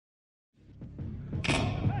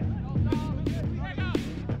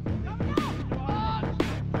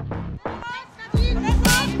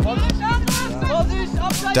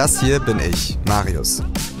Das hier bin ich, Marius.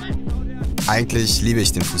 Eigentlich liebe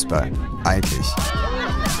ich den Fußball. Eigentlich.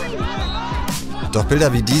 Doch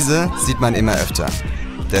Bilder wie diese sieht man immer öfter.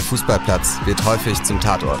 Der Fußballplatz wird häufig zum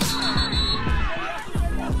Tatort.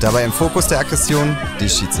 Dabei im Fokus der Aggression die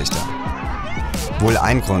Schiedsrichter. Wohl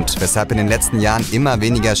ein Grund, weshalb in den letzten Jahren immer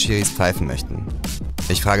weniger Schiris pfeifen möchten.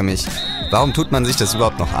 Ich frage mich, warum tut man sich das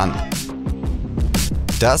überhaupt noch an?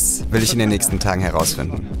 Das will ich in den nächsten Tagen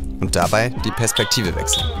herausfinden und dabei die Perspektive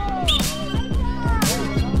wechseln.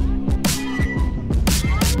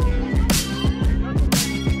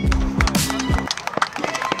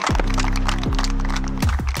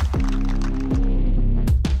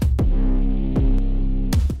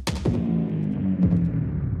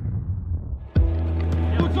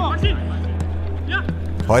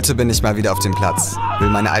 Heute bin ich mal wieder auf dem Platz, will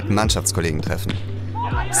meine alten Mannschaftskollegen treffen.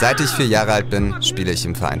 Seit ich 4 Jahre alt bin, spiele ich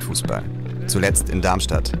im Verein Fußball. Zuletzt in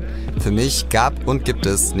Darmstadt. Für mich gab und gibt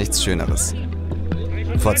es nichts Schöneres.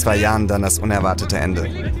 Vor 2 Jahren dann das unerwartete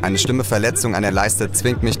Ende. Eine schlimme Verletzung an der Leiste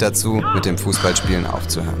zwingt mich dazu, mit dem Fußballspielen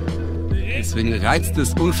aufzuhören. Deswegen reizt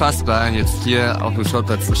es unfassbar, jetzt hier auf dem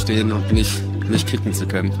Sportplatz zu stehen und nicht kicken zu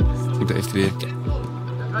können. Das tut echt weh.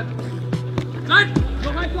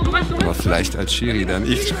 Aber vielleicht als Schiri dann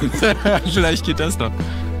ich. Vielleicht geht das noch.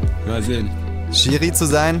 Mal sehen. Schiri zu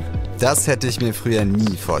sein, das hätte ich mir früher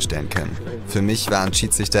nie vorstellen können. Für mich waren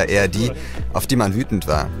Schiedsrichter eher die, auf die man wütend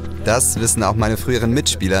war. Das wissen auch meine früheren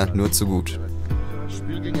Mitspieler nur zu gut.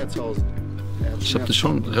 Ich habe das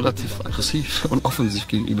schon relativ aggressiv und offensiv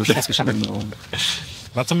gegenüber Schiedsrichtern.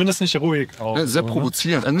 War zumindest nicht ruhig. Auch, ja, sehr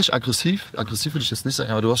provozierend. Nicht aggressiv. Aggressiv würde ich jetzt nicht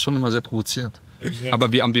sagen, aber du hast schon immer sehr provoziert. Ja.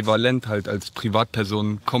 Aber wie ambivalent halt als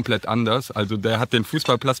Privatperson komplett anders. Also der hat den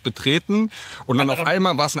Fußballplatz betreten und dann auf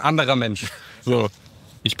einmal war es ein anderer Mensch. So.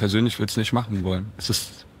 Ich persönlich würde es nicht machen wollen. Es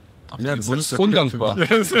ist Ja, das ist undankbar.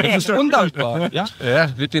 Es ist undankbar. Ja?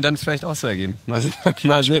 Ja, wird mir dann vielleicht auch so ergeben. Ich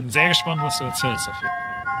bin sehr gespannt, was du erzählst dafür.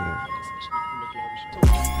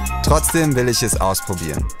 Trotzdem will ich es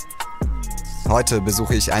ausprobieren. Heute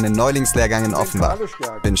besuche ich einen Neulingslehrgang in Offenbach.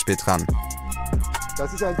 Bin spät dran.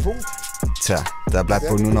 Das ist ein Punkt. Tja, da bleibt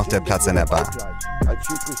wohl nur noch der Platz an der Bar.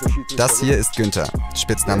 Das hier ist Günther,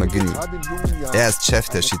 Spitzname Günni. Er ist Chef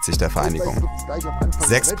der Schiedsrichtervereinigung.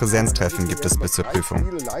 6 Präsenztreffen gibt es bis zur Prüfung.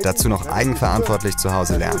 Dazu noch eigenverantwortlich zu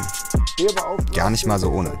Hause lernen. Gar nicht mal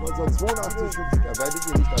so ohne.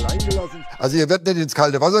 Also ihr werdet nicht ins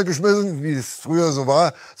kalte Wasser geschmissen, wie es früher so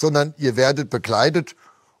war, sondern ihr werdet begleitet.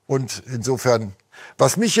 Und insofern,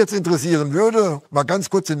 was mich jetzt interessieren würde, mal ganz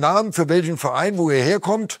kurz den Namen, für welchen Verein, wo ihr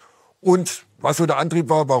herkommt und was so der Antrieb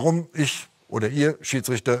war, warum ich oder ihr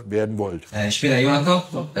Schiedsrichter werden wollt. Ich bin der Jonathan,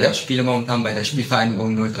 ich spiele momentan bei der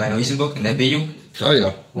Spielvereinigung 03 Neu-Isenburg in der B-Jugend.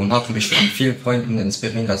 Ja. Und habe mich von vielen Freunden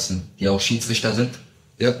inspirieren lassen, die auch Schiedsrichter sind.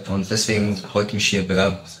 Ja. Und deswegen heute mich hier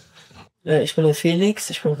bewerben. Ich bin der Felix,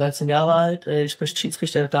 ich bin 13 Jahre alt. Ich möchte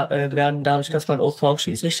Schiedsrichter werden, dadurch, dass mein Opa auch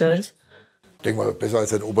Schiedsrichter ist. Ich denke mal, besser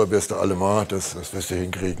als ein Oberbeste allemal, das wirst du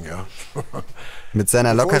hinkriegen, ja. Mit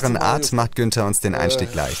seiner lockeren Art macht Günther uns den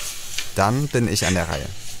Einstieg leicht. Dann bin ich an der Reihe.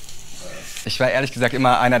 Ich war ehrlich gesagt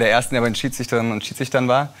immer einer der Ersten, der bei den Schiedsrichterinnen und Schiedsrichtern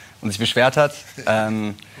war und sich beschwert hat.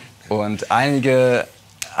 Und einige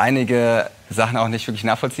Sachen auch nicht wirklich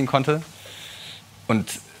nachvollziehen konnte. Und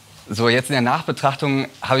so jetzt in der Nachbetrachtung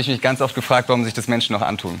habe ich mich ganz oft gefragt, warum sich das Menschen noch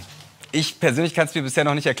antun. Ich persönlich kann es mir bisher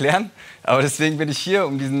noch nicht erklären, aber deswegen bin ich hier,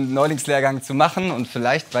 um diesen Neulingslehrgang zu machen. Und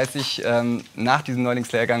vielleicht weiß ich nach diesem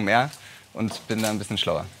Neulingslehrgang mehr und bin da ein bisschen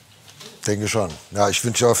schlauer. Denke schon. Ja, ich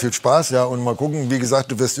wünsche dir auch viel Spaß. Ja, und mal gucken, wie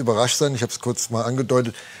gesagt, du wirst überrascht sein. Ich habe es kurz mal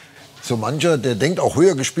angedeutet. So mancher, der denkt auch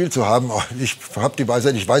höher gespielt zu haben. Ich habe die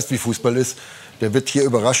Weisheit, ich weiß, wie Fußball ist. Der wird hier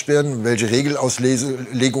überrascht werden, welche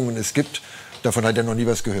Regelauslegungen es gibt. Davon hat er noch nie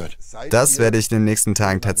was gehört. Das werde ich in den nächsten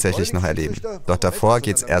Tagen tatsächlich noch erleben. Doch davor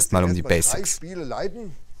geht es erstmal um die Basics.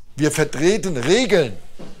 Wir vertreten Regeln.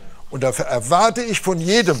 Und dafür erwarte ich von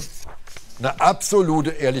jedem eine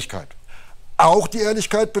absolute Ehrlichkeit. Auch die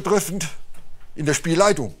Ehrlichkeit betreffend in der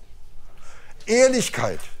Spielleitung.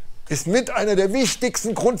 Ehrlichkeit ist mit einer der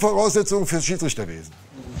wichtigsten Grundvoraussetzungen fürs Schiedsrichterwesen.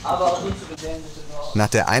 Nach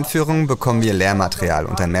der Einführung bekommen wir Lehrmaterial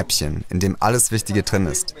und ein Mäppchen, in dem alles Wichtige drin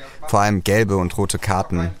ist. Vor allem gelbe und rote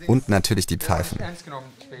Karten und natürlich die Pfeifen.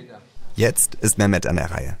 Jetzt ist Mehmet an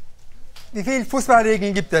der Reihe. Wie viele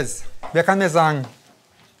Fußballregeln gibt es? Wer kann mir sagen?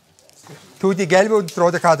 Tu die gelbe und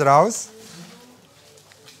rote Karte raus.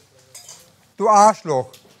 Du Arschloch.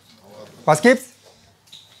 Was gibt's?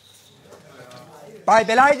 Bei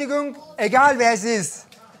Beleidigung, egal wer es ist,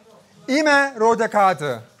 immer rote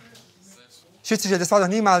Karte. Schiedsrichter, das war doch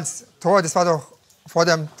niemals Tor, das war doch vor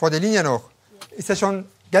der Linie noch. Ist das schon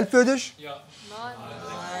gelbwürdig? Ja.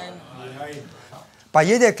 Nein. bei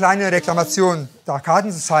jeder kleinen Reklamation da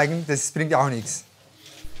Karten zu zeigen, das bringt ja auch nichts.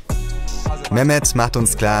 Mehmet macht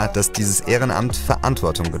uns klar, dass dieses Ehrenamt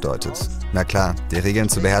Verantwortung bedeutet. Na klar, die Regeln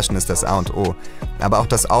zu beherrschen ist das A und O, aber auch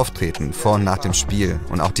das Auftreten vor und nach dem Spiel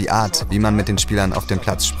und auch die Art, wie man mit den Spielern auf dem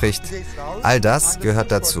Platz spricht, all das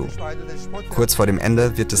gehört dazu. Kurz vor dem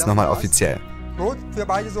Ende wird es nochmal offiziell.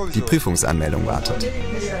 Die Prüfungsanmeldung wartet.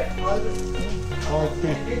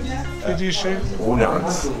 Ohne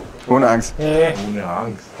Angst. Ohne Angst. Ohne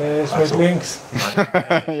Angst. Ist mit links.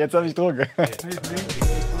 Jetzt habe ich Druck.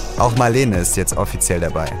 Auch Marlene ist jetzt offiziell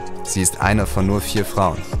dabei. Sie ist eine von nur 4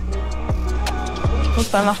 Frauen.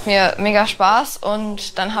 Fußball macht mir mega Spaß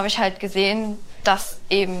und dann habe ich halt gesehen, dass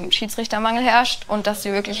eben Schiedsrichtermangel herrscht und dass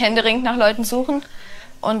sie wirklich händeringend nach Leuten suchen.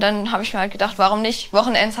 Und dann habe ich mir halt gedacht, warum nicht?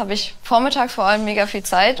 Wochenends habe ich vormittags vor allem mega viel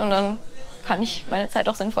Zeit und dann kann ich meine Zeit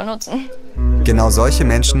auch sinnvoll nutzen. Genau solche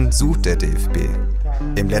Menschen sucht der DFB.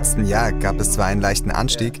 Im letzten Jahr gab es zwar einen leichten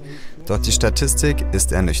Anstieg, doch die Statistik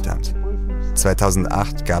ist ernüchternd.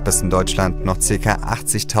 2008 gab es in Deutschland noch ca.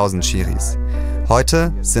 80.000 Schiris.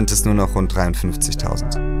 Heute sind es nur noch rund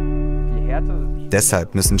 53.000.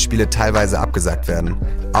 Deshalb müssen Spiele teilweise abgesagt werden,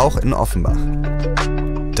 auch in Offenbach.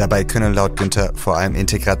 Dabei könne laut Günther vor allem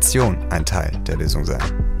Integration ein Teil der Lösung sein.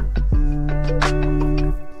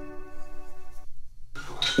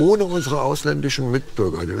 Ohne unsere ausländischen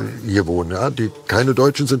Mitbürger, die hier wohnen, ja, die keine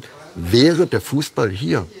Deutschen sind, wäre der Fußball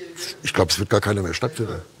hier. Ich glaube, es wird gar keiner mehr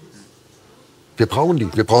stattfinden. Wir brauchen die.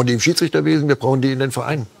 Wir brauchen die im Schiedsrichterwesen, wir brauchen die in den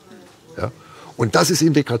Vereinen. Ja? Und das ist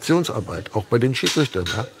Integrationsarbeit, auch bei den Schiedsrichtern.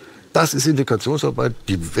 Ja? Das ist Integrationsarbeit,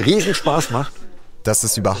 die riesen Spaß macht. Dass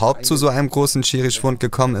es überhaupt zu so einem großen Schiri-Schwund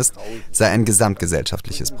gekommen ist, sei ein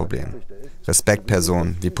gesamtgesellschaftliches Problem.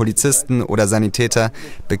 Respektpersonen wie Polizisten oder Sanitäter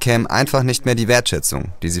bekämen einfach nicht mehr die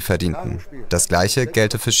Wertschätzung, die sie verdienten. Das Gleiche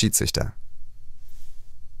gelte für Schiedsrichter.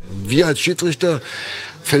 Wir als Schiedsrichter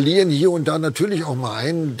verlieren hier und da natürlich auch mal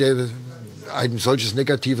einen, der ein solches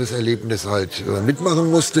negatives Erlebnis halt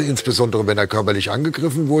mitmachen musste, insbesondere wenn er körperlich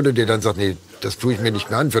angegriffen wurde, der dann sagt, nee, das tue ich mir nicht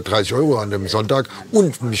mehr an für 30 € an dem Sonntag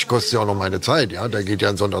und mich kostet ja auch noch meine Zeit, ja, da geht ja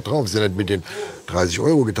ein Sonntag drauf, ist ja nicht mit den 30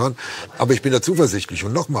 € getan, aber ich bin da zuversichtlich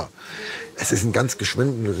und nochmal, es ist ein ganz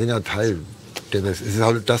geschwindender geringer Teil, denn es ist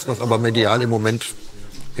halt das, was aber medial im Moment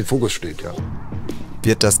im Fokus steht, ja.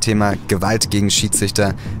 Wird das Thema Gewalt gegen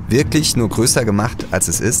Schiedsrichter wirklich nur größer gemacht, als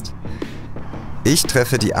es ist? Ich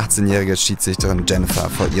treffe die 18-jährige Schiedsrichterin Jennifer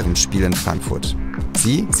vor ihrem Spiel in Frankfurt.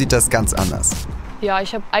 Sie sieht das ganz anders. Ja,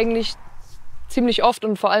 ich habe eigentlich ziemlich oft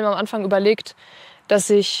und vor allem am Anfang überlegt, dass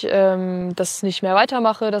ich das nicht mehr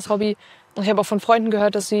weitermache, das Hobby. Und ich habe auch von Freunden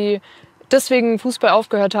gehört, dass sie deswegen Fußball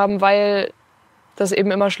aufgehört haben, weil das eben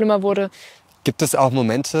immer schlimmer wurde. Gibt es auch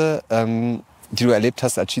Momente, die du erlebt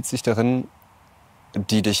hast als Schiedsrichterin,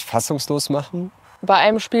 die dich fassungslos machen? Bei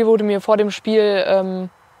einem Spiel wurde mir vor dem Spiel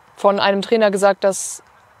von einem Trainer gesagt, dass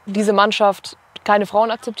diese Mannschaft keine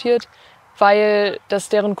Frauen akzeptiert, weil das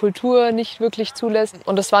deren Kultur nicht wirklich zulässt.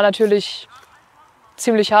 Und das war natürlich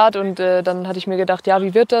ziemlich hart und dann hatte ich mir gedacht, ja,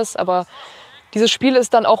 wie wird das? Aber dieses Spiel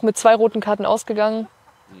ist dann auch mit 2 roten Karten ausgegangen,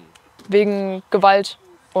 wegen Gewalt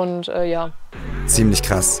und ja. Ziemlich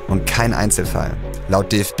krass und kein Einzelfall.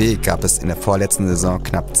 Laut DFB gab es in der vorletzten Saison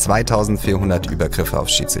knapp 2400 Übergriffe auf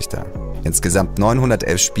Schiedsrichter. Insgesamt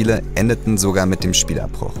 911 Spiele endeten sogar mit dem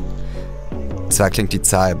Spielabbruch. Zwar klingt die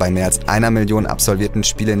Zahl bei mehr als 1 Million absolvierten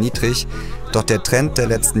Spielen niedrig, doch der Trend der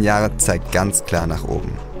letzten Jahre zeigt ganz klar nach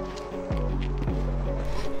oben.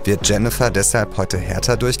 Wird Jennifer deshalb heute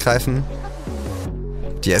härter durchgreifen?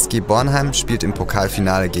 Die SG Bornheim spielt im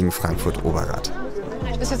Pokalfinale gegen Frankfurt-Oberrath.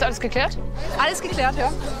 Ist jetzt alles geklärt? Alles geklärt,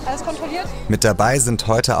 ja. Alles kontrolliert? Mit dabei sind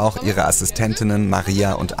heute auch ihre Assistentinnen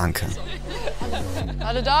Maria und Anke.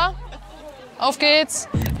 Alle da? Auf geht's!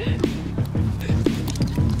 Und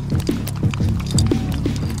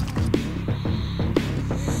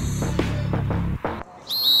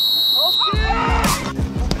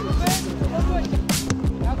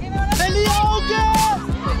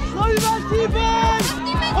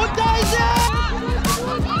da ist er!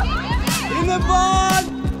 In der Bahn!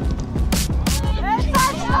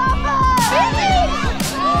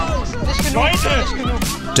 Nicht genug. Leute!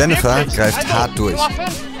 Jennifer greift hart durch.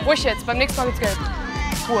 Ruhig jetzt, beim nächsten Mal gibt's Gelb.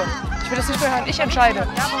 Ruhe. Ich will das nicht mehr hören. Ich entscheide.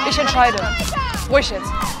 Ich entscheide. Ruhig jetzt.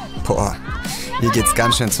 Boah, hier geht's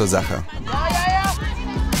ganz schön zur Sache.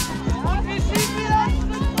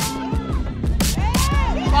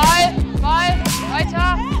 Ball,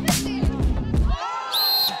 weiter.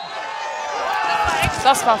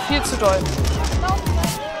 Das war viel zu doll.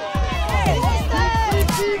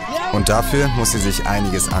 Und dafür muss sie sich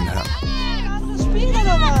einiges anhören. Spielen wir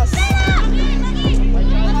noch was?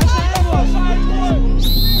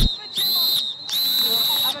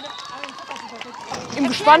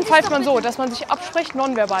 Im Spann pfeift man so, dass man sich abspricht,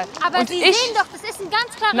 nonverbal. Aber und Sie sehen doch, das ist ein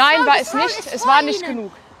ganz klares Nein, Foul, war das es Foul nicht. ist Es vor war nicht Ihnen.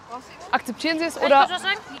 genug. Akzeptieren Sie es Ich oder... muss auch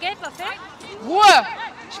sagen, die Gelb war fair. Ruhe!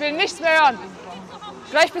 Ich will nichts mehr hören.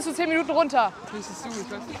 Gleich bist du 10 Minuten runter.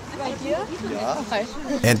 Bei dir? Ja.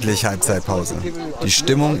 Endlich Halbzeitpause. Die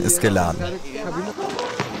Stimmung ist geladen.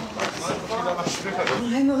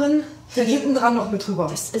 Heimerin, der hinten dran noch mit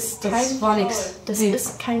drüber. Das war nichts. Das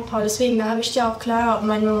ist kein Foul. Deswegen habe ich dir auch klar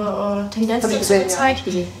meine Tendenz dazu gezeigt.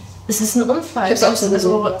 Es ist ein Unfall.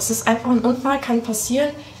 Also, es ist einfach ein Unfall, kann passieren.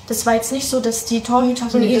 Das war jetzt nicht so, dass die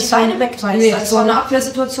Torhüterin ihre Beine wegreißt. Nee, das war eine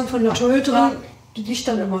Abwehrsituation von der Torhüterin, die liegt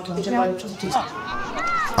dann immer da. Ja.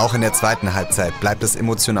 Auch in der zweiten Halbzeit bleibt es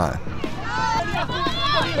emotional.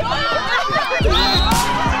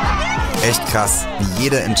 Echt krass, wie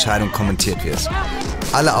jede Entscheidung kommentiert wird.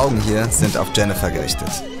 Alle Augen hier sind auf Jennifer gerichtet.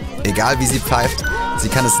 Egal wie sie pfeift, sie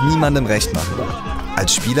kann es niemandem recht machen.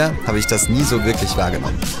 Als Spieler habe ich das nie so wirklich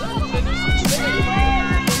wahrgenommen.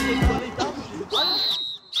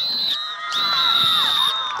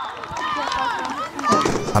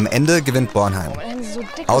 Am Ende gewinnt Bornheim.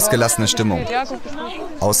 Ausgelassene Stimmung.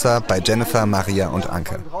 Außer bei Jennifer, Maria und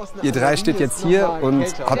Anke. Ihr drei steht jetzt hier und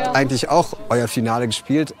habt eigentlich auch euer Finale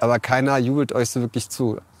gespielt, aber keiner jubelt euch so wirklich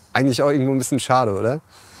zu. Eigentlich auch irgendwo ein bisschen schade, oder?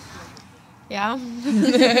 Ja,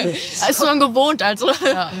 ist man gewohnt. Also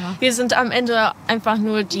wir sind am Ende einfach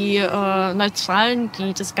nur die Neutralen,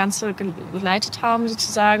 die das Ganze geleitet haben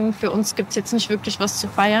sozusagen. Für uns gibt es jetzt nicht wirklich was zu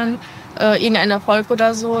feiern, irgendein Erfolg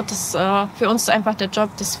oder so. Das für uns ist einfach der Job,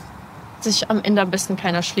 dass sich am Ende am besten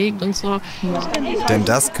keiner schlägt und so. Denn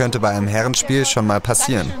das könnte bei einem Herrenspiel schon mal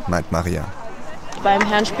passieren, meint Maria. Beim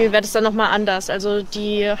Herrenspiel wäre das dann nochmal anders. Also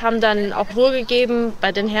die haben dann auch Ruhe gegeben.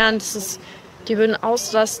 Bei den Herren, die würden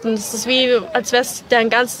ausrasten. Das ist wie, als wäre es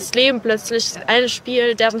deren ganzes Leben plötzlich ein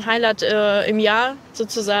Spiel, deren Highlight im Jahr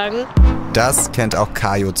sozusagen. Das kennt auch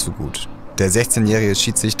Kajo zu gut. Der 16-jährige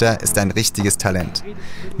Schiedsrichter ist ein richtiges Talent.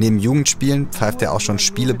 Neben Jugendspielen pfeift er auch schon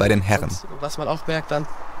Spiele bei den Herren. Was man auch merkt dann,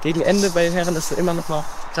 gegen Ende bei den Herren ist es immer noch mal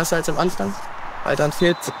krasser als am Anfang. Weil dann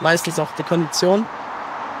fehlt meistens auch die Kondition.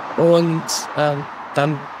 Und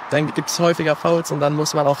dann gibt es häufiger Fouls und dann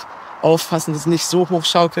muss man auch aufpassen, dass es nicht so hoch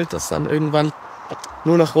schaukelt, dass dann irgendwann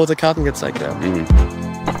nur noch rote Karten gezeigt werden.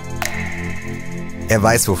 Er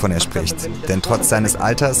weiß, wovon er spricht, denn trotz seines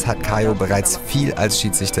Alters hat Kajo bereits viel als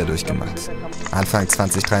Schiedsrichter durchgemacht. Anfang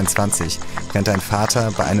 2023 rennt ein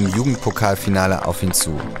Vater bei einem Jugendpokalfinale auf ihn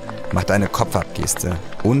zu, macht eine Kopfabgeste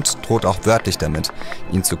und droht auch wörtlich damit,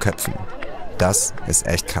 ihn zu köpfen. Das ist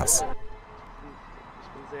echt krass.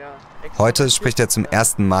 Heute spricht er zum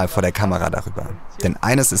ersten Mal vor der Kamera darüber. Denn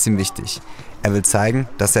eines ist ihm wichtig. Er will zeigen,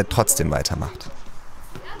 dass er trotzdem weitermacht.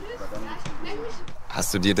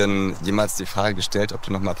 Hast du dir denn jemals die Frage gestellt, ob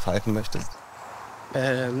du noch mal pfeifen möchtest?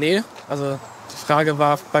 Nee, also die Frage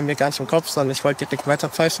war bei mir gar nicht im Kopf, sondern ich wollte direkt weiter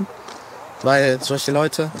pfeifen. Weil solche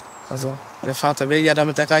Leute, also der Vater will ja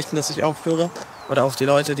damit erreichen, dass ich aufhöre. Oder auch die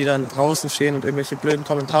Leute, die dann draußen stehen und irgendwelche blöden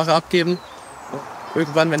Kommentare abgeben.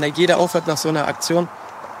 Irgendwann, wenn da jeder aufhört nach so einer Aktion,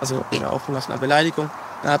 also auch nach einer Beleidigung,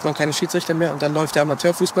 dann hat man keine Schiedsrichter mehr und dann läuft der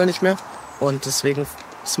Amateurfußball nicht mehr. Und deswegen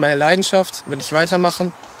ist meine Leidenschaft, will ich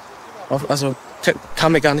weitermachen. Also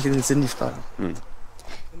kam mir gar nicht in den Sinn, die Frage.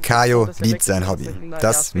 Kajo liebt sein Hobby.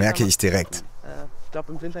 Das merke ich direkt. Ich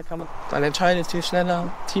glaube, im Winter kann man entscheidet viel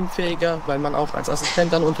schneller, teamfähiger, weil man auch als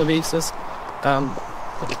Assistent dann unterwegs ist.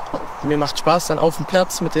 Mir macht Spaß, dann auf dem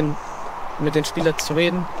Platz mit den Spielern zu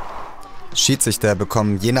reden. Schiedsrichter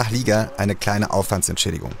bekommen je nach Liga eine kleine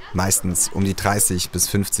Aufwandsentschädigung, meistens um die 30 bis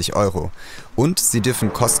 50 Euro. Und sie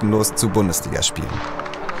dürfen kostenlos zu Bundesliga spielen.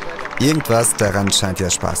 Irgendwas daran scheint ja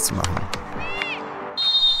Spaß zu machen.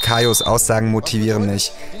 Kajos Aussagen motivieren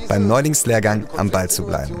mich, beim Neulingslehrgang am Ball zu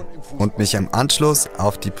bleiben und mich im Anschluss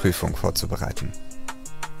auf die Prüfung vorzubereiten.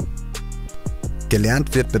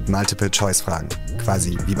 Gelernt wird mit Multiple-Choice-Fragen,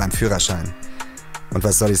 quasi wie beim Führerschein. Und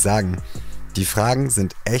was soll ich sagen? Die Fragen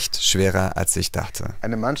sind echt schwerer, als ich dachte.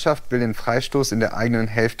 Eine Mannschaft will den Freistoß in der eigenen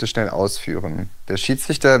Hälfte schnell ausführen. Der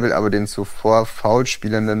Schiedsrichter will aber den zuvor faul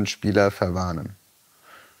spielenden Spieler verwarnen.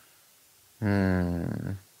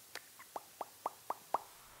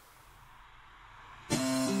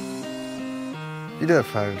 Wieder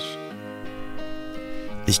falsch.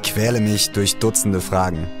 Ich quäle mich durch Dutzende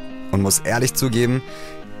Fragen und muss ehrlich zugeben,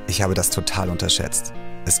 ich habe das total unterschätzt.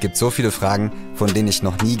 Es gibt so viele Fragen, von denen ich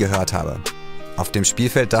noch nie gehört habe. Auf dem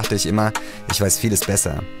Spielfeld dachte ich immer, ich weiß vieles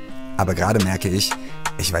besser. Aber gerade merke ich,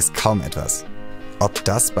 ich weiß kaum etwas. Ob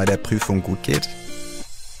das bei der Prüfung gut geht?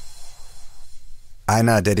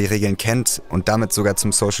 Einer, der die Regeln kennt und damit sogar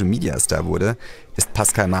zum Social-Media-Star wurde, ist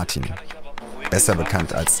Pascal Martin. Besser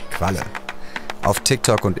bekannt als Qualle. Auf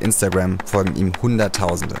TikTok und Instagram folgen ihm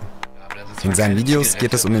Hunderttausende. In seinen Videos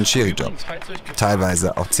geht es um den Schiri-Job.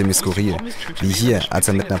 Teilweise auch ziemlich skurril, wie hier, als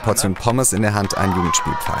er mit einer Portion Pommes in der Hand ein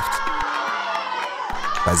Jugendspiel pfeift.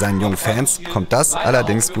 Bei seinen jungen Fans kommt das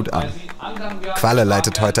allerdings gut an. Qualle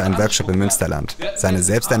leitet heute einen Workshop im Münsterland. Seine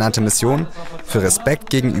selbsternannte Mission, für Respekt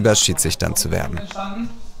gegenüber Schiedsrichtern zu werben.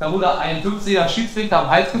 Da wurde ein 15er Schiedsrichter am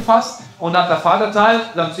Hals gefasst und nach der Vaterteil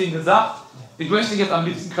dann zu ihm gesagt, ich möchte dich jetzt am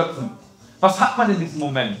liebsten köpfen. Was hat man in diesem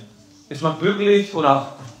Moment? Ist man glücklich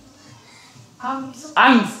oder Angst?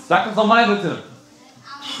 Angst, sag das nochmal bitte.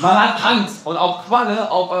 Man hat Angst. Und auch Qualle,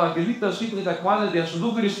 auch euer geliebter Schiedsrichter Qualle, der schon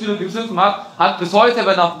so viele Spiele gepfiffen hat bis heute,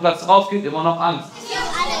 wenn er auf den Platz drauf geht, immer noch Angst.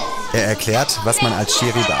 Er erklärt, was man als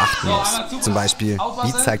Schiri beachten muss. Zum Beispiel,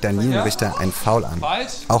 wie zeigt ein Linienrichter einen Foul an?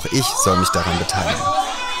 Auch ich soll mich daran beteiligen.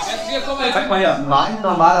 Zeig mal her. Nein,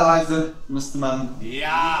 normalerweise müsste man...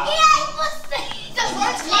 Ja!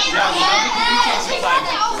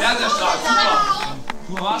 Sehr, sehr stark, super.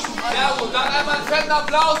 Du warst schon sehr gut. Dann einmal einen fetten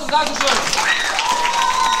Applaus und Dankeschön.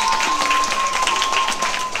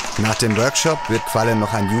 Nach dem Workshop wird Qualle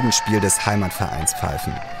noch ein Jugendspiel des Heimatvereins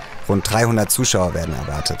pfeifen. Rund 300 Zuschauer werden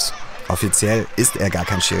erwartet. Offiziell ist er gar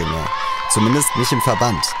kein Schiri mehr. Zumindest nicht im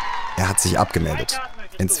Verband. Er hat sich abgemeldet.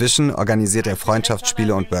 Inzwischen organisiert er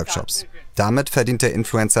Freundschaftsspiele und Workshops. Damit verdient der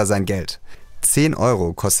Influencer sein Geld. 10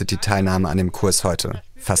 € kostet die Teilnahme an dem Kurs heute.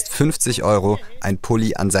 Fast 50 € ein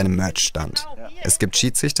Pulli an seinem Merchstand. Es gibt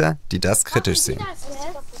Schiedsrichter, die das kritisch sehen.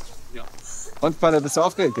 Und Qualle, bist du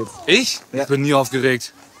aufgeregt jetzt? Ich? Ja. Ich bin nie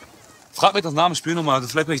aufgeregt. Frag mich das nach dem Spiel nochmal, also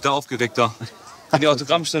vielleicht bin ich da aufgeregter. Wenn die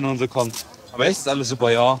Autogrammstunde und so kommt. Aber echt ist alles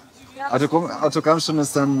super, ja. Autogrammstunde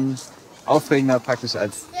ist dann aufregender praktisch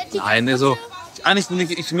als... Nein, also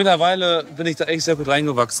eigentlich mittlerweile bin ich da echt sehr gut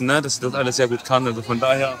reingewachsen, ne? Dass ich das alles sehr gut kann. Also von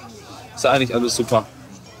daher ist eigentlich alles super.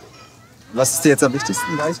 Was ist dir jetzt am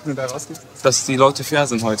wichtigsten gleich, wenn du da rausgehst? Dass die Leute fair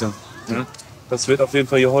sind heute. Ne? Das wird auf jeden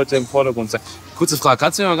Fall hier heute im Vordergrund sein. Kurze Frage,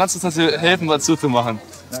 kannst du mir mal ganz kurz helfen, was zuzumachen?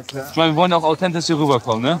 Ja, klar. Ich meine, wir wollen auch authentisch hier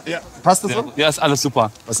rüberkommen, ne? Ja. Passt das so? Ja, ist alles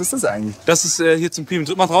super. Was ist das eigentlich? Das ist hier zum Piepen.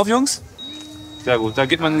 Drück mal drauf, Jungs. Sehr gut, da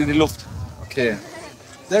geht man in die Luft. Okay.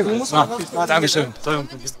 Sehr gut. Dankeschön.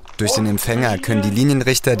 Durch den Empfänger können die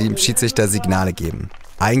Linienrichter dem Schiedsrichter Signale geben.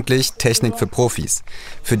 Eigentlich Technik für Profis.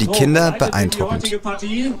 Für die Kinder beeindruckend. Die heutige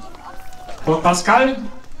Partie von Pascal,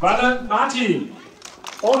 Walle, Martin.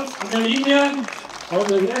 Und an der Linie,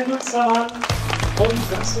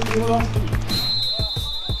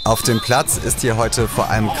 auf dem Platz ist hier heute vor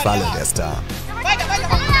allem Qualle der Star.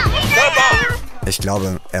 Ich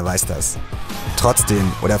glaube, er weiß das.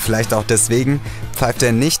 Trotzdem, oder vielleicht auch deswegen, pfeift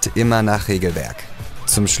er nicht immer nach Regelwerk.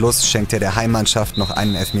 Zum Schluss schenkt er der Heimmannschaft noch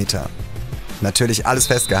einen Elfmeter. Natürlich alles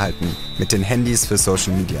festgehalten, mit den Handys für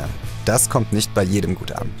Social Media. Das kommt nicht bei jedem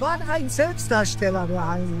gut an. War ein Selbstdarsteller, der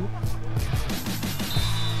Heini.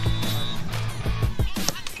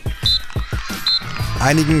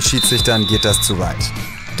 Einigen Schiedsrichtern geht das zu weit.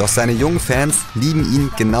 Doch seine jungen Fans lieben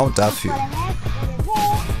ihn genau dafür.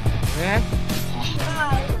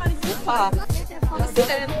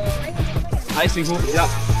 Eisling hoch, ja.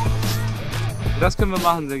 Das können wir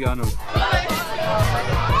machen, sehr gerne.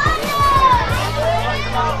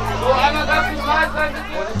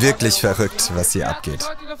 Wirklich verrückt, was hier abgeht.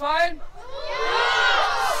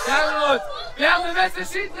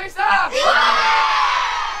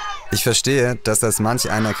 Ich verstehe, dass das manch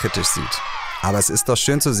einer kritisch sieht. Aber es ist doch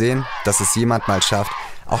schön zu sehen, dass es jemand mal schafft,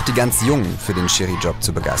 auch die ganz Jungen für den Schiri-Job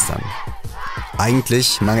zu begeistern.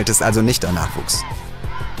 Eigentlich mangelt es also nicht an Nachwuchs.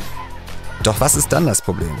 Doch was ist dann das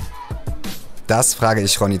Problem? Das frage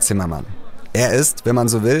ich Ronny Zimmermann. Er ist, wenn man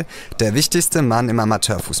so will, der wichtigste Mann im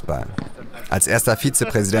Amateurfußball. Als erster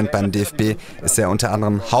Vizepräsident beim DFB ist er unter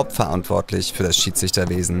anderem hauptverantwortlich für das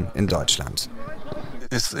Schiedsrichterwesen in Deutschland.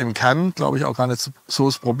 Ist im Kern, glaube ich, auch gar nicht so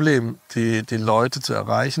das Problem, die Leute zu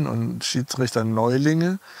erreichen und Schiedsrichter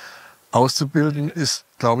Neulinge auszubilden, ist,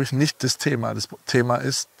 glaube ich, nicht das Thema. Das Thema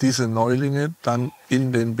ist, diese Neulinge dann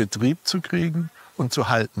in den Betrieb zu kriegen und zu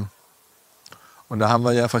halten. Und da haben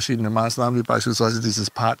wir ja verschiedene Maßnahmen, wie beispielsweise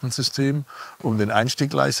dieses Patensystem, um den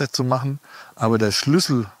Einstieg leichter zu machen. Aber der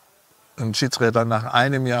Schlüssel, einen Schiedsrichter nach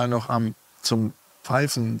einem Jahr noch zum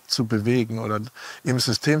Pfeifen zu bewegen oder im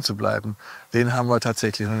System zu bleiben, den haben wir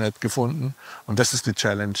tatsächlich noch nicht gefunden. Und das ist die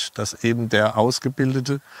Challenge, dass eben der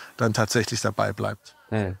Ausgebildete dann tatsächlich dabei bleibt.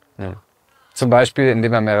 Ja. Zum Beispiel,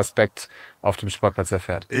 indem er mehr Respekt auf dem Sportplatz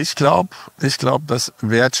erfährt. Ich glaube, dass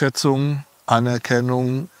Wertschätzung,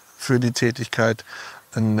 Anerkennung für die Tätigkeit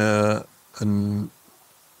ein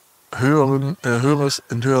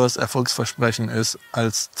höheres Erfolgsversprechen ist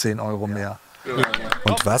als 10 € mehr.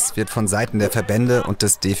 Und was wird von Seiten der Verbände und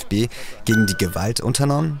des DFB gegen die Gewalt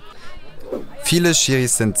unternommen? Viele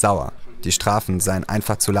Schiris sind sauer. Die Strafen seien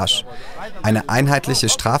einfach zu lasch. Eine einheitliche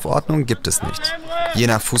Strafordnung gibt es nicht. Je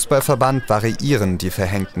nach Fußballverband variieren die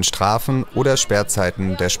verhängten Strafen oder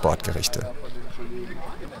Sperrzeiten der Sportgerichte.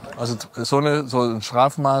 Also so ein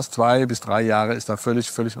Strafmaß 2 bis 3 Jahre ist da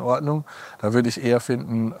völlig in Ordnung. Da würde ich eher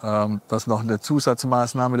finden, dass noch eine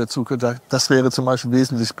Zusatzmaßnahme dazu gehört. Das wäre zum Beispiel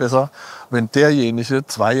wesentlich besser, wenn derjenige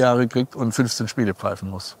 2 Jahre kriegt und 15 Spiele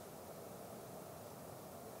pfeifen muss.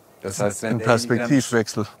 Das heißt, wenn ein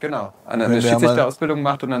Perspektivwechsel. Genau, eine Schiedsrichterausbildung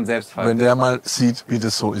macht und dann selbst pfeift. Wenn der mal sieht, wie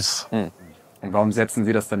das so ist. Und warum setzen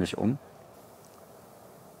Sie das dann nicht um?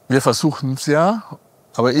 Wir versuchen es ja.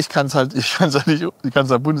 Aber ich kann es halt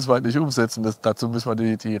bundesweit nicht umsetzen. Dazu müssen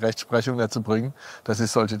wir die Rechtsprechung dazu bringen, dass sie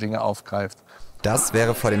solche Dinge aufgreift. Das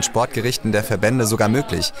wäre vor den Sportgerichten der Verbände sogar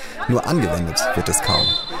möglich. Nur angewendet wird es kaum.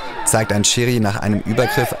 Zeigt ein Schiri nach einem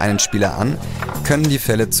Übergriff einen Spieler an, können die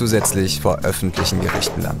Fälle zusätzlich vor öffentlichen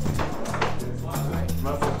Gerichten landen.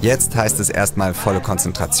 Jetzt heißt es erstmal volle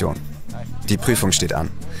Konzentration. Die Prüfung steht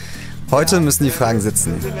an. Heute müssen die Fragen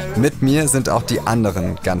sitzen. Mit mir sind auch die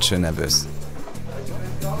anderen ganz schön nervös.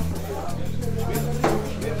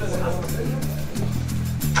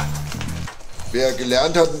 Wer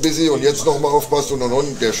gelernt hat ein bisschen und jetzt noch mal aufpasst und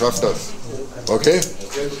der schafft das. Okay?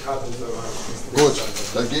 Gut,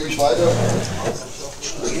 dann gebe ich weiter.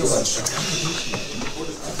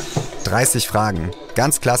 30 Fragen,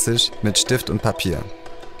 ganz klassisch mit Stift und Papier.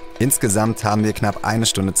 Insgesamt haben wir knapp 1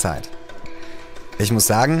 Stunde Zeit. Ich muss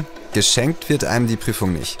sagen, geschenkt wird einem die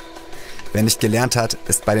Prüfung nicht. Wer nicht gelernt hat,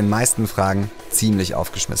 ist bei den meisten Fragen ziemlich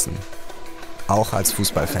aufgeschmissen. Auch als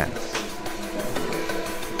Fußballfan.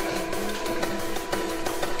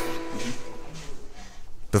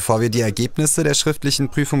 Bevor wir die Ergebnisse der schriftlichen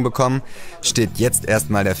Prüfung bekommen, steht jetzt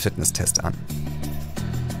erstmal der Fitnesstest an.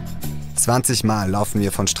 20 Mal laufen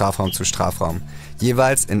wir von Strafraum zu Strafraum,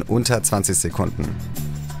 jeweils in unter 20 Sekunden.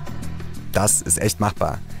 Das ist echt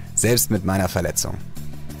machbar, selbst mit meiner Verletzung.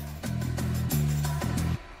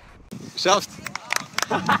 Geschafft!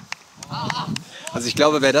 Also ich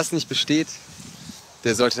glaube, wer das nicht besteht,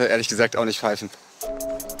 der sollte ehrlich gesagt auch nicht pfeifen.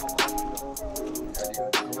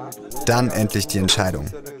 Dann endlich die Entscheidung.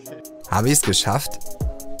 Habe ich es geschafft?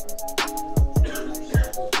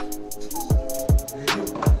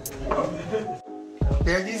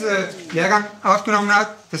 Wer diesen Lehrgang aufgenommen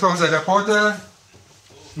hat, das war unser Reporter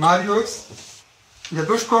Marius. Ist er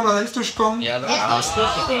durchgekommen oder nicht durchgekommen? Ja,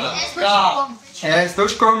 er ist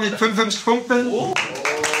durchgekommen mit 55 Punkten.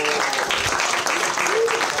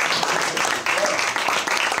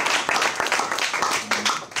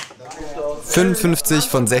 55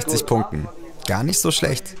 von 60 Punkten. Gar nicht so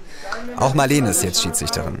schlecht. Auch Marlene ist jetzt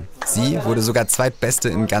Schiedsrichterin. Sie wurde sogar Zweitbeste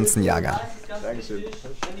im ganzen Jahrgang. Dankeschön.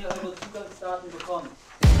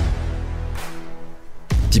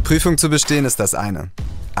 Die Prüfung zu bestehen ist das eine.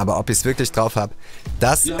 Aber ob ich es wirklich drauf habe,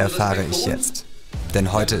 das erfahre ich jetzt.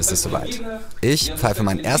 Denn heute ist es soweit. Ich pfeife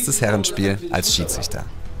mein erstes Herrenspiel als Schiedsrichter.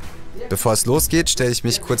 Bevor es losgeht, stelle ich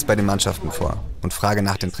mich kurz bei den Mannschaften vor und frage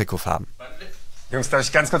nach den Trikotfarben. Jungs, darf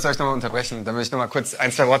ich ganz kurz euch nochmal unterbrechen? Dann will ich nochmal kurz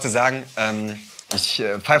 1, 2 Worte sagen. Ich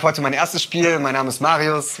pfeife heute mein erstes Spiel. Mein Name ist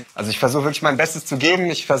Marius. Also ich versuche wirklich mein Bestes zu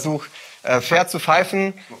geben. Ich versuche fair zu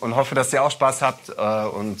pfeifen und hoffe, dass ihr auch Spaß habt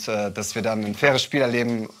und dass wir dann ein faires Spiel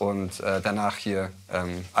erleben und danach hier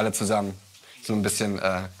alle zusammen so ein bisschen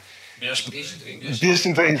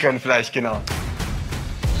Bierchen trinken können vielleicht, genau.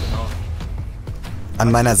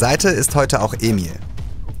 An meiner Seite ist heute auch Emil.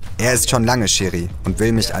 Er ist schon lange Schiri und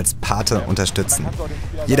will mich als Pate unterstützen.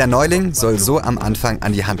 Jeder Neuling soll so am Anfang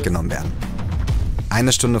an die Hand genommen werden.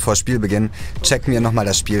 1 Stunde vor Spielbeginn checken wir nochmal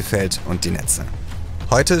das Spielfeld und die Netze.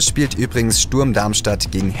 Heute spielt übrigens Sturm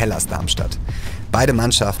Darmstadt gegen Hellas Darmstadt. Beide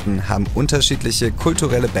Mannschaften haben unterschiedliche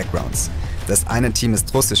kulturelle Backgrounds. Das eine Team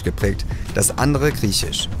ist russisch geprägt, das andere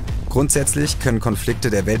griechisch. Grundsätzlich können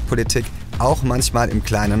Konflikte der Weltpolitik auch manchmal im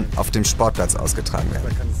Kleinen auf dem Sportplatz ausgetragen werden.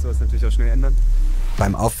 Da kannst du das natürlich auch schnell ändern.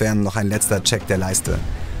 Beim Aufwärmen noch ein letzter Check der Leiste.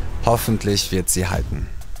 Hoffentlich wird sie halten.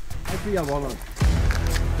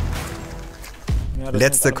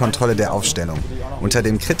 Letzte Kontrolle der Aufstellung. Unter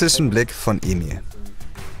dem kritischen Blick von Emil.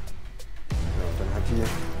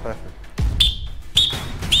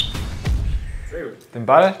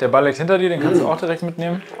 Der Ball liegt hinter dir, den kannst du auch direkt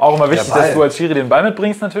mitnehmen. Auch immer wichtig, dass du als Schiri den Ball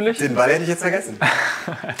mitbringst natürlich. Den Ball hätte ich jetzt vergessen.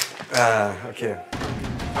 Okay.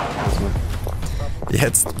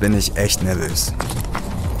 Jetzt bin ich echt nervös.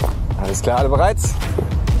 Alles klar, alle bereit?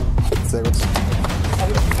 Sehr gut.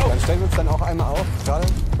 Dann stellen wir uns dann auch einmal auf. Schade.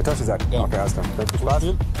 Mit Tasche sagt. Ja. Okay, alles klar. Viel Spaß.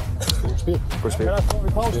 Gut Spiel. Gut Spiel.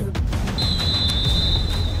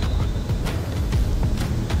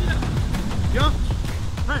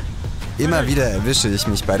 Immer wieder erwische ich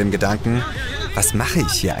mich bei dem Gedanken, was mache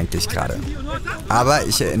ich hier eigentlich gerade? Aber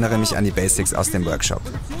ich erinnere mich an die Basics aus dem Workshop.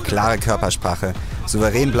 Klare Körpersprache,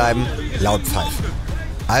 souverän bleiben, laut pfeifen.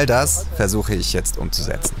 All das versuche ich jetzt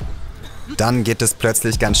umzusetzen. Dann geht es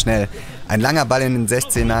plötzlich ganz schnell. Ein langer Ball in den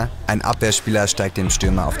 16er, ein Abwehrspieler steigt dem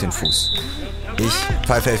Stürmer auf den Fuß. Ich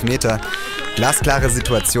pfeife Elfmeter. Glasklare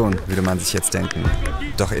Situation, würde man sich jetzt denken.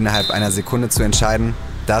 Doch innerhalb einer Sekunde zu entscheiden,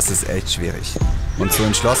 das ist echt schwierig. Und so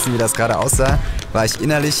entschlossen, wie das gerade aussah, war ich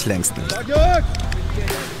innerlich längst nicht.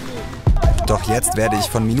 Doch jetzt werde ich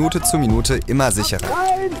von Minute zu Minute immer sicherer.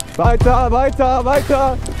 Weiter, weiter,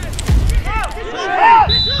 weiter!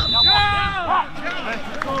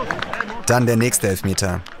 Dann der nächste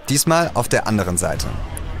Elfmeter. Diesmal auf der anderen Seite.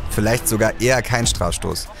 Vielleicht sogar eher kein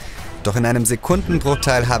Strafstoß. Doch in einem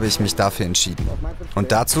Sekundenbruchteil habe ich mich dafür entschieden.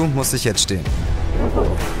 Und dazu muss ich jetzt stehen.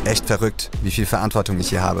 Echt verrückt, wie viel Verantwortung ich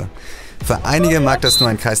hier habe. Für einige mag das nur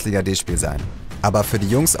ein Kreisliga-D-Spiel sein. Aber für die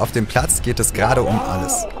Jungs auf dem Platz geht es gerade um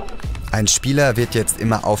alles. Ein Spieler wird jetzt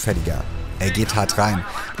immer auffälliger. Er geht hart rein.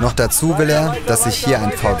 Noch dazu will er, dass ich hier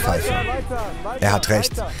ein Foul pfeife. Er hat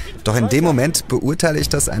recht. Doch in dem Moment beurteile ich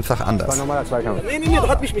das einfach anders. Nee, der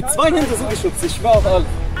hat mich mit 2 Händen so geschützt. Ich schwör auf alles.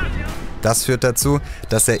 Das führt dazu,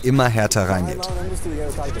 dass er immer härter reingeht.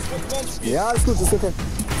 Ja, alles gut, ist okay.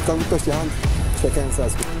 Komm gut durch die Hand. Ich erkenne es,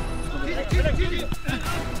 alles gut.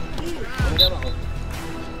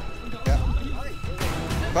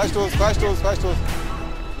 Freistoß, Freistoß, Freistoß.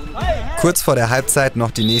 Kurz vor der Halbzeit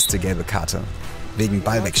noch die nächste gelbe Karte. Wegen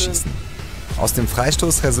Ball wegschießen. Aus dem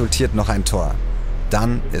Freistoß resultiert noch ein Tor.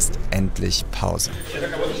 Dann ist endlich Pause.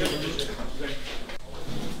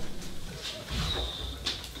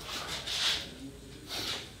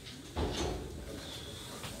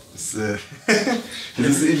 Das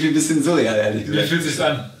ist irgendwie ein bisschen surreal, ehrlich gesagt. Wie fühlt es sich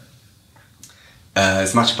an?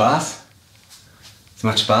 Es macht Spaß. Es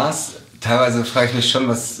macht Spaß. Teilweise frage ich mich schon,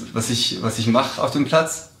 was ich mache auf dem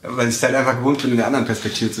Platz, weil ich halt einfach gewohnt bin, in der anderen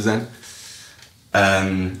Perspektive zu sein.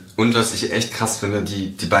 Und was ich echt krass finde,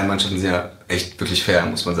 die beiden Mannschaften sind ja echt wirklich fair,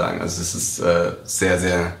 muss man sagen. Also es ist sehr,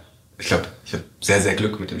 sehr, ich glaube, ich habe sehr, sehr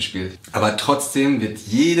Glück mit dem Spiel. Aber trotzdem wird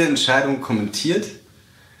jede Entscheidung kommentiert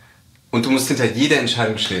und du musst hinter jeder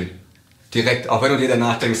Entscheidung stehen. Direkt, auch wenn du dir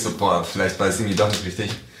danach denkst, so, boah, vielleicht war es irgendwie doch nicht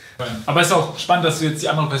richtig. Aber es ist auch spannend, dass du jetzt die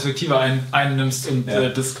andere Perspektive einnimmst und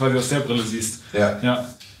das quasi aus der Brille siehst. Ja.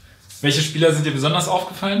 Welche Spieler sind dir besonders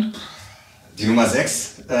aufgefallen? Die Nummer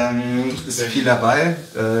 6 ist viel dabei.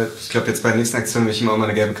 Ich glaube, jetzt bei der nächsten Aktion will ich ihm auch mal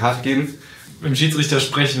eine gelbe Karte geben. Im Schiedsrichter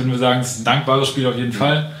sprechen würden wir sagen, es ist ein dankbares Spiel auf jeden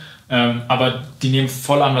Fall. Aber die nehmen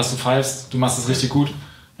voll an, was du pfeifst. Du machst es richtig gut.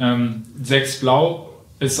 6 blau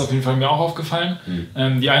ist auf jeden Fall mir auch aufgefallen.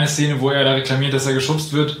 Die eine Szene, wo er da reklamiert, dass er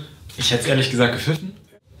geschubst wird, ich hätte es ehrlich gesagt gepfiffen.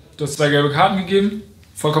 Du hast 2 gelbe Karten gegeben,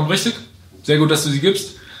 vollkommen richtig. Sehr gut, dass du sie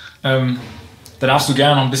gibst. Da darfst du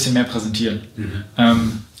gerne noch ein bisschen mehr präsentieren.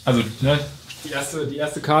 Also, ne, die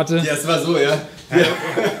erste Karte. Die erste war so, ja.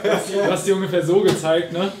 Du hast die ungefähr so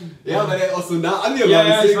gezeigt, ne? Ja, weil er auch so nah an mir war.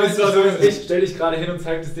 Ja, ich weiß, ich stell dich gerade hin und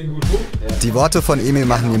zeig das Ding gut hoch. Die Worte von Emil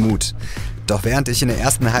machen mir Mut. Doch während ich in der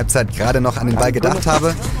ersten Halbzeit gerade noch an den Ball gedacht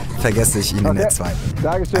habe, vergesse ich ihn in der zweiten.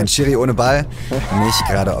 Ein Schiri ohne Ball, nicht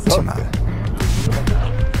gerade optimal.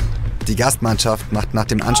 Die Gastmannschaft macht nach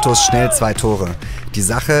dem Anstoß schnell 2 Tore. Die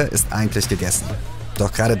Sache ist eigentlich gegessen.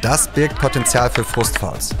 Doch gerade das birgt Potenzial für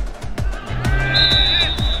Frustfouls.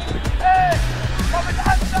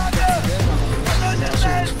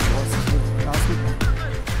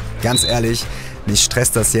 Ganz ehrlich, mich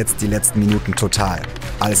stresst das jetzt die letzten Minuten total.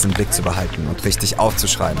 Alles im Blick zu behalten und richtig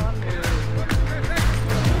aufzuschreiben.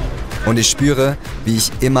 Und ich spüre, wie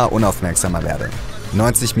ich immer unaufmerksamer werde.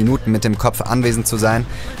 90 Minuten mit dem Kopf anwesend zu sein,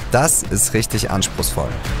 das ist richtig anspruchsvoll.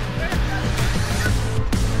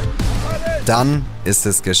 Dann ist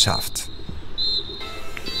es geschafft.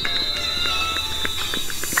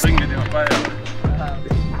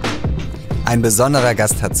 Ein besonderer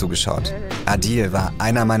Gast hat zugeschaut. Adil war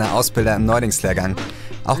einer meiner Ausbilder im Neulingslehrgang.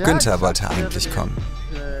 Auch Günther wollte eigentlich kommen.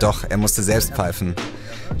 Doch er musste selbst pfeifen.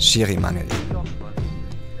 Schiri-Mangel eben.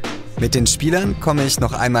 Mit den Spielern komme ich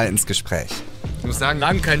noch einmal ins Gespräch. Ich muss sagen,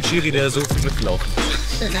 lang kein Schiri, der so viel mitgelaufen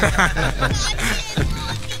ist.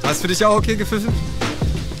 War es für dich auch okay gepfiffen?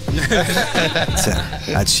 Tja,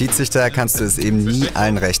 als Schiedsrichter kannst du es eben nie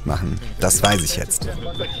allen recht machen. Das weiß ich jetzt.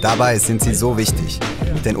 Dabei sind sie so wichtig.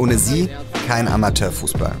 Denn ohne sie kein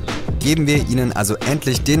Amateurfußball. Geben wir ihnen also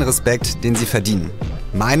endlich den Respekt, den sie verdienen.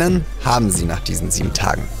 Meinen haben sie nach diesen 7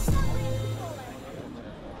 Tagen.